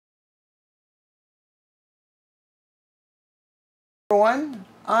Everyone,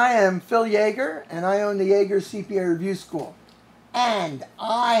 I am Phil Yaeger and I own the Yaeger CPA Review School, and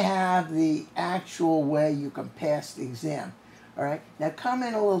I have the actual way you can pass the exam. Alright, now come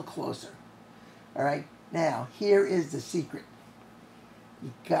in a little closer. Alright, now here is the secret.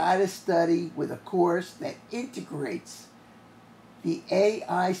 You gotta study with a course that integrates the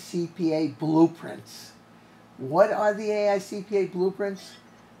AI CPA blueprints. What are the AI CPA blueprints?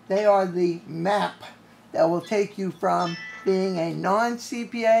 They are the map that will take you from being a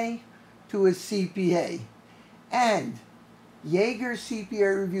non-CPA to a CPA. And Yaeger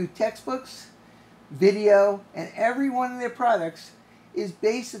CPA Review textbooks, video, and every one of their products is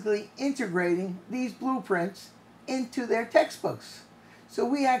basically integrating these blueprints into their textbooks. So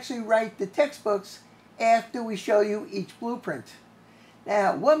we actually write the textbooks after we show you each blueprint.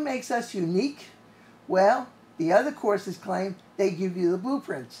 Now, what makes us unique? Well, the other courses claim they give you the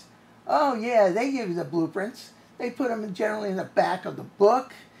blueprints. Oh yeah, they give you the blueprints. They put them generally in the back of the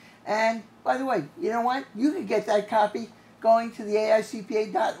book. And by the way, you know what? You can get that copy going to the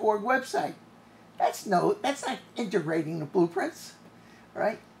AICPA.org website. That's not integrating the blueprints,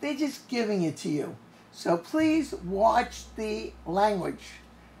 right? They're just giving it to you. So please watch the language.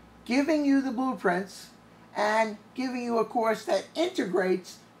 Giving you the blueprints and giving you a course that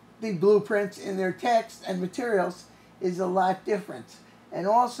integrates the blueprints in their text and materials is a lot different. And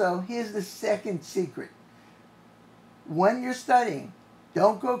also, here's the second secret. When you're studying,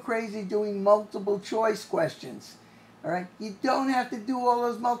 don't go crazy doing multiple choice questions. All right? You don't have to do all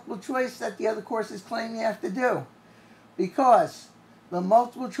those multiple choice that the other courses claim you have to do, because the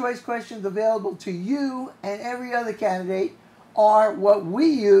multiple choice questions available to you and every other candidate are what we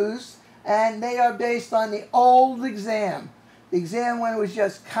use, and they are based on the old exam. The exam when it was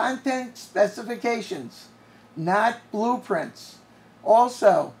just content specifications, not blueprints.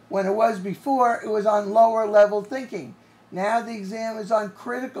 Also, when it was before, it was on lower level thinking. Now the exam is on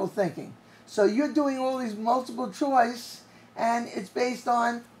critical thinking. So you're doing all these multiple choice, and it's based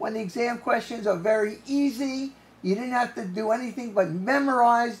on when the exam questions are very easy. You didn't have to do anything but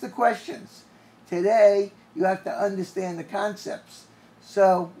memorize the questions. Today, you have to understand the concepts.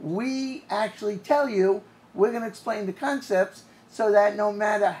 So we actually tell you, we're going to explain the concepts so that no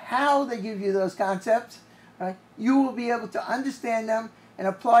matter how they give you those concepts, right, you will be able to understand them and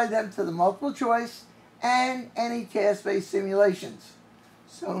apply them to the multiple choice and any task-based simulations.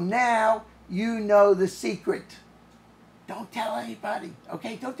 So now you know the secret. Don't tell anybody,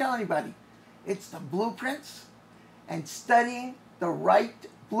 okay? Don't tell anybody. It's the blueprints and studying the right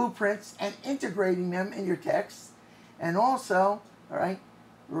blueprints and integrating them in your text. And also, all right,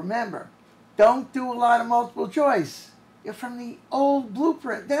 remember, don't do a lot of multiple choice. You're from the old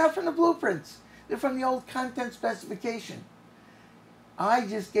blueprint. They're not from the blueprints. They're from the old content specification. I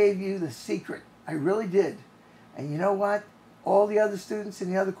just gave you the secret. I really did. And you know what? All the other students in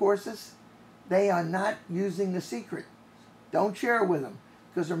the other courses, they are not using the secret. Don't share it with them.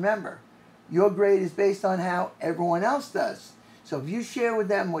 Because remember, your grade is based on how everyone else does. So if you share with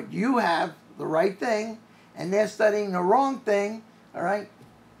them what you have, the right thing, and they're studying the wrong thing, all right,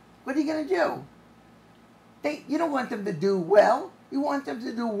 what are you going to do? You don't want them to do well. You want them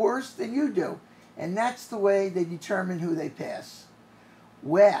to do worse than you do. And that's the way they determine who they pass.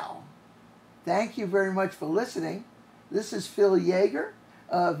 Well, thank you very much for listening. This is Phil Yaeger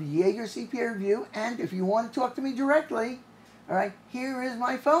of Yaeger CPA Review. And if you want to talk to me directly, all right, here is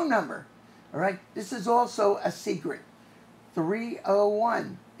my phone number. All right, this is also a secret.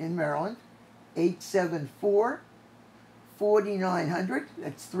 301 in Maryland, 874-4900.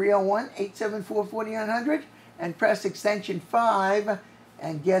 That's 301-874-4900. And press extension 5.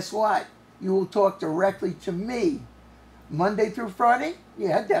 And guess what? You will talk directly to me. Monday through Friday?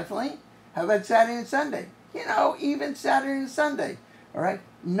 Yeah, definitely. How about Saturday and Sunday? You know, even Saturday and Sunday. All right?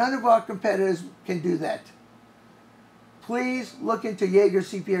 None of our competitors can do that. Please look into Yaeger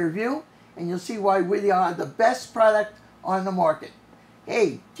CPA Review, and you'll see why we are the best product on the market.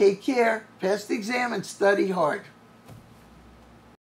 Hey, take care, pass the exam, and study hard.